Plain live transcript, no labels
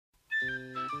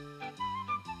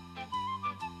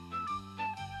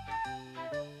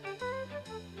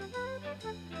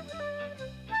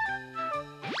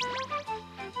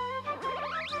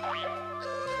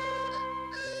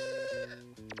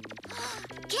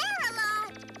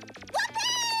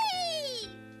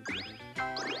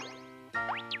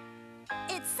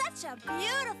a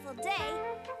beautiful day,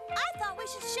 I thought we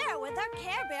should share it with our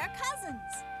Care Bear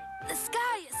cousins. The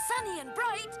sky is sunny and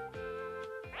bright.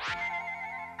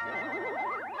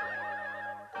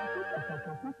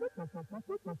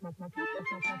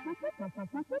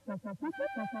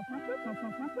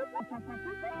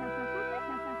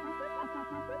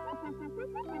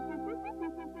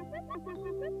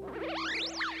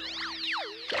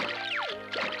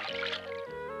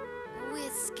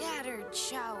 With scattered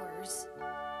showers.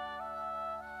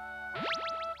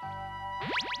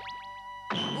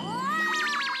 Whoa!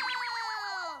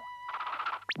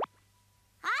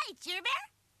 Hi, Cheer Bear.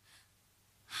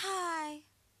 Hi.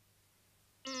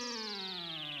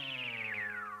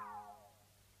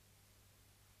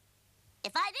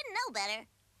 If I didn't know better,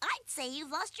 I'd say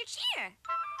you've lost your cheer.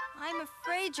 I'm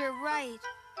afraid you're right.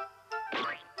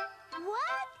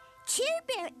 What? Cheer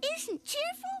Bear isn't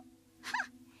cheerful? Huh.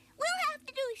 We'll have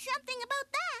to do something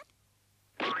about that.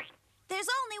 There's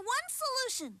only one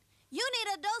solution. You need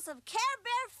a dose of Care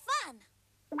Bear fun.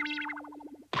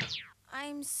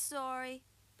 I'm sorry,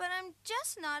 but I'm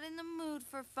just not in the mood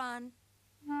for fun.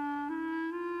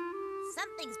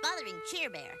 Something's bothering Cheer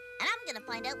Bear, and I'm gonna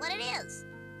find out what it is.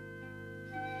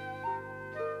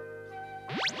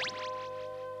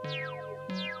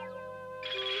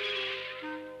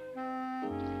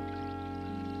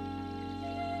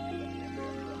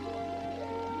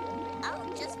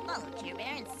 I'll just follow Cheer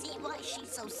Bear and see why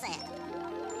she's so sad.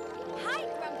 Hi,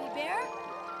 Grumpy Bear.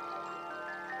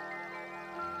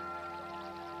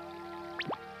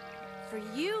 For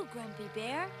you, Grumpy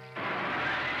Bear.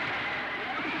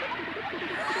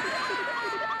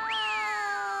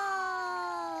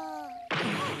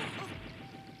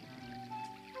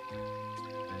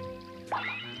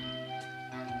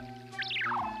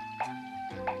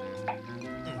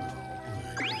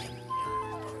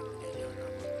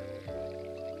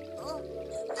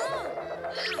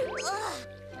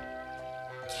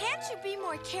 Can't you be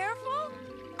more careful?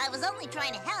 I was only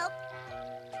trying to help.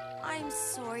 I'm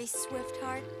sorry,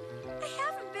 Swiftheart. I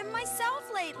haven't been myself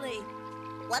lately.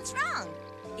 What's wrong?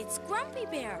 It's Grumpy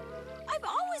Bear. I've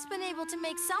always been able to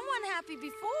make someone happy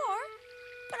before.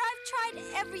 But I've tried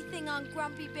everything on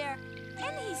Grumpy Bear,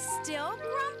 and he's still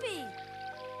grumpy.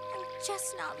 I'm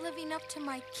just not living up to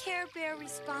my Care Bear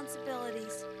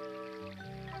responsibilities.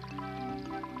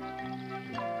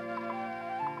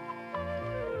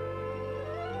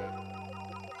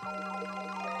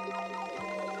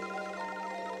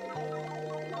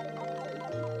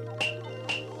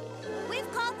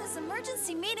 We've called this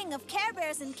emergency meeting of Care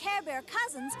Bears and Care Bear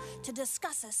cousins to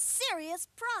discuss a serious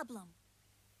problem.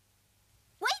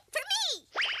 Wait for me!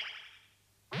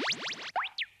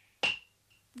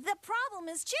 The problem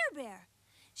is Cheer Bear.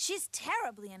 She's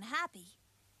terribly unhappy.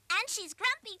 And she's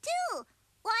grumpy, too.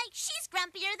 Like, she's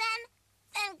grumpier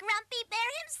than Grumpy Bear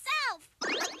himself.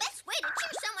 The best way to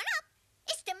cheer someone up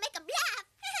is to make them laugh.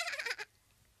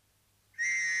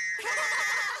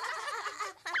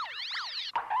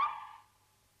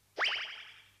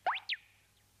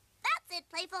 That's it,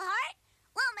 Playful Heart.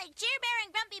 We'll make Cheer Bear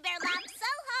and Grumpy Bear laugh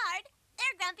so hard,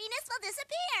 their grumpiness will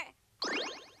disappear.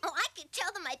 Oh, I could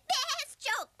tell them my best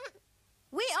joke.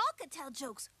 We all could tell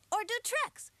jokes or do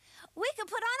tricks. We could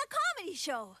put on a comedy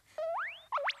show.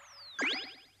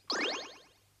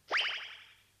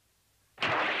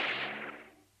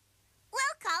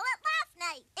 We'll call it Laugh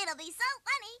Night. It'll be so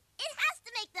funny, it has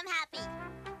to make them happy.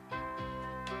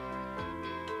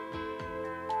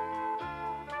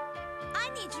 I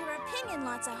need your opinion,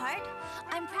 Lots of Heart.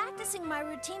 I'm practicing my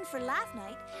routine for Laugh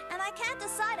Night, and I can't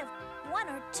decide if 1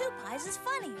 or 2 pies is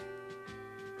funnier.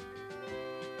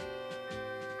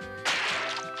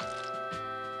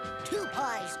 Two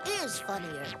pies is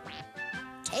funnier.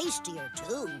 Tastier,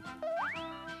 too.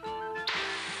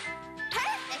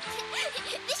 Perfect!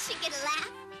 This should get a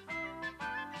laugh.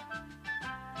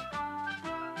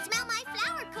 Smell my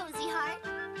flower, Cozy Heart.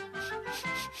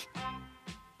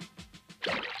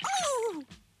 Oh!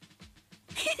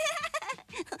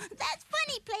 That's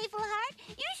funny, Playful Heart.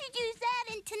 You should use that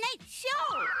in tonight's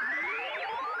show.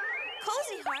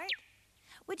 Cozy Heart,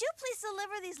 would you please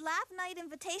deliver these Laugh Night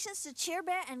invitations to Cheer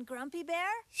Bear and Grumpy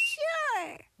Bear?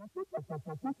 Sure.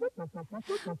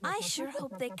 I sure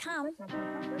hope they come.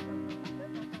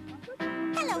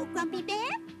 Hello, Grumpy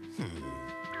Bear.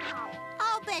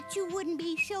 I'll bet you wouldn't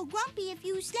be so grumpy if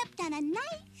you slept on a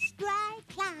nice, dry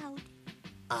cloud.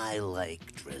 I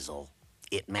like drizzle.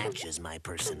 It matches my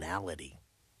personality.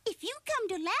 If you come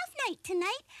to Laugh Night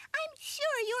tonight, I'm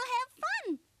sure you'll have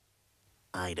fun.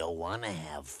 I don't want to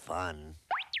have fun.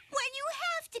 Well, you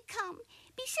have to come.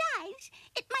 Besides,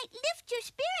 it might lift your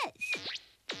spirits.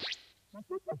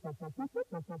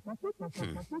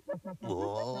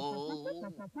 Whoa.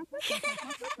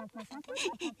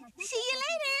 See you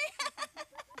later.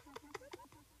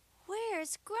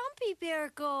 Where's Grumpy Bear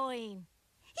going?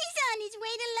 He's on his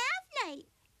way to Laugh Night.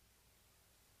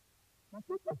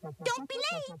 Don't be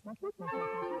late.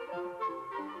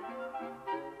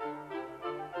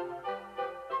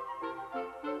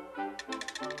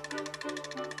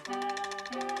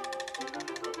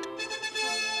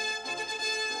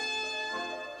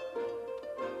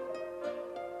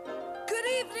 Good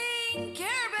evening,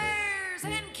 Care Bears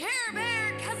and Care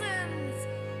Bear cousins.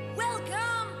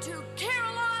 Welcome to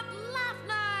Carolot Laugh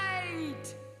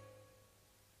Night.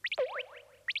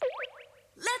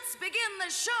 Let's begin the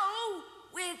show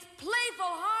with Playful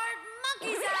Heart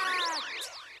Monkey's Act.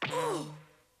 Welcome,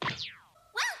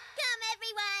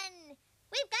 everyone.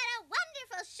 We've got a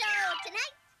wonderful show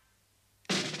tonight.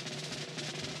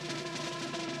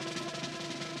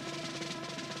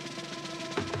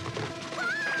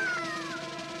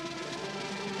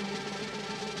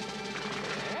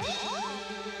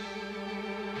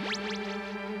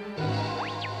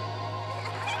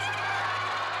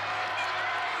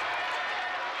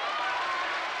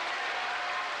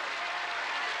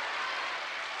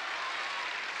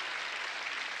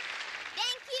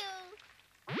 Thank you.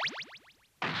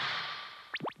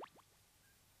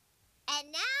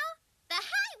 And now, the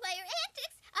high wire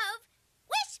antics of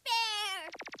Wish Bear.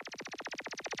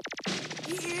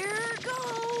 Here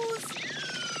goes.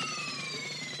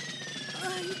 I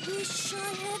wish I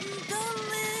hadn't done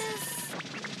this.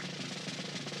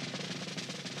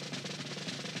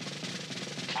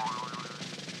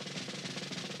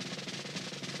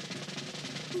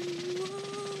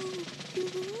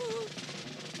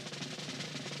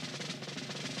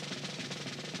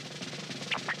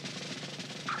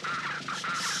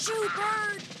 Shoo,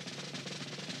 bird!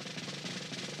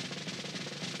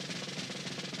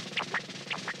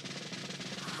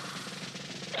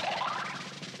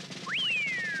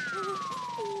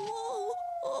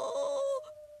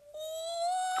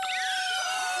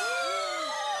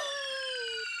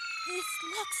 This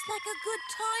looks like a good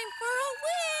time for a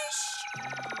wish.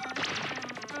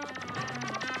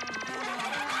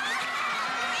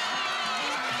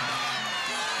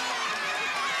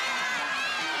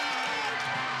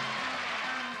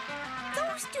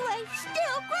 Those two are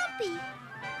still grumpy.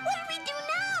 What do we do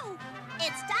now?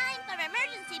 It's time for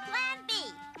emergency plan B.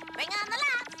 Bring on the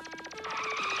laughs.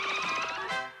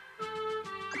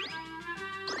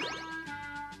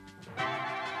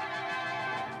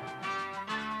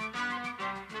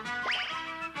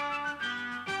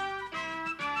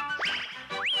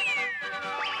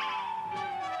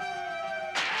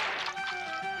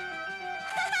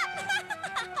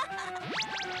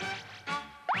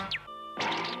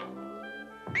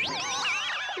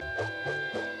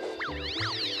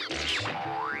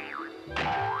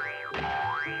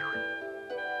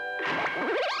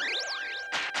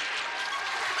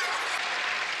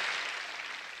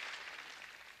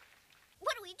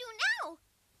 What do we do now?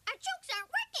 Our jokes aren't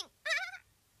working.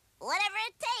 Whatever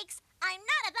it takes, I'm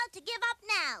not about to give up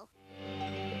now.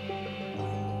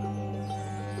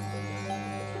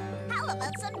 How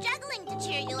about some juggling to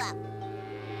cheer you up?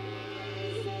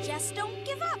 You just don't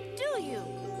give up, do you?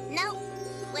 No,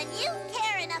 when you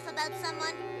care enough about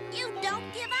someone, you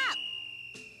don't give up.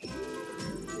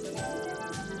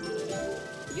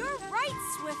 You're right,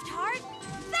 Swiftheart.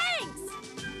 Thanks!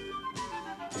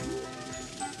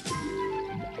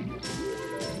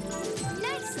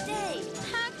 Nice day,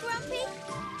 huh, Grumpy?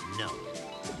 No,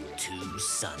 too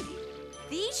sunny.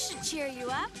 These should cheer you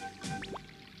up.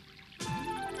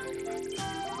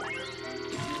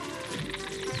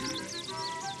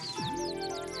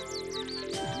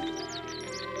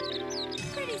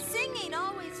 Pretty singing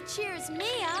always cheers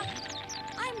me up.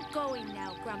 I'm going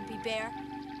now, Grumpy Bear.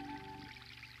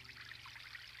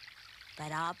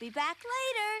 But I'll be back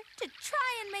later to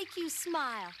try and make you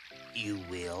smile. You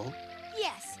will?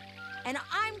 Yes, and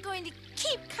I'm going to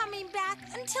keep coming back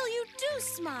until you do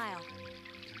smile.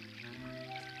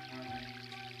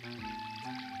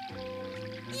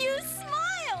 You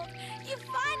smiled! You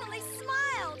finally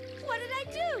smiled! What did I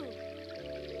do?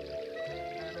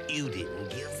 You didn't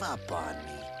give up on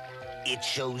me. It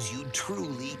shows you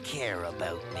truly care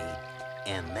about me.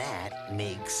 And that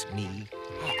makes me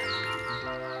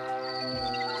happy.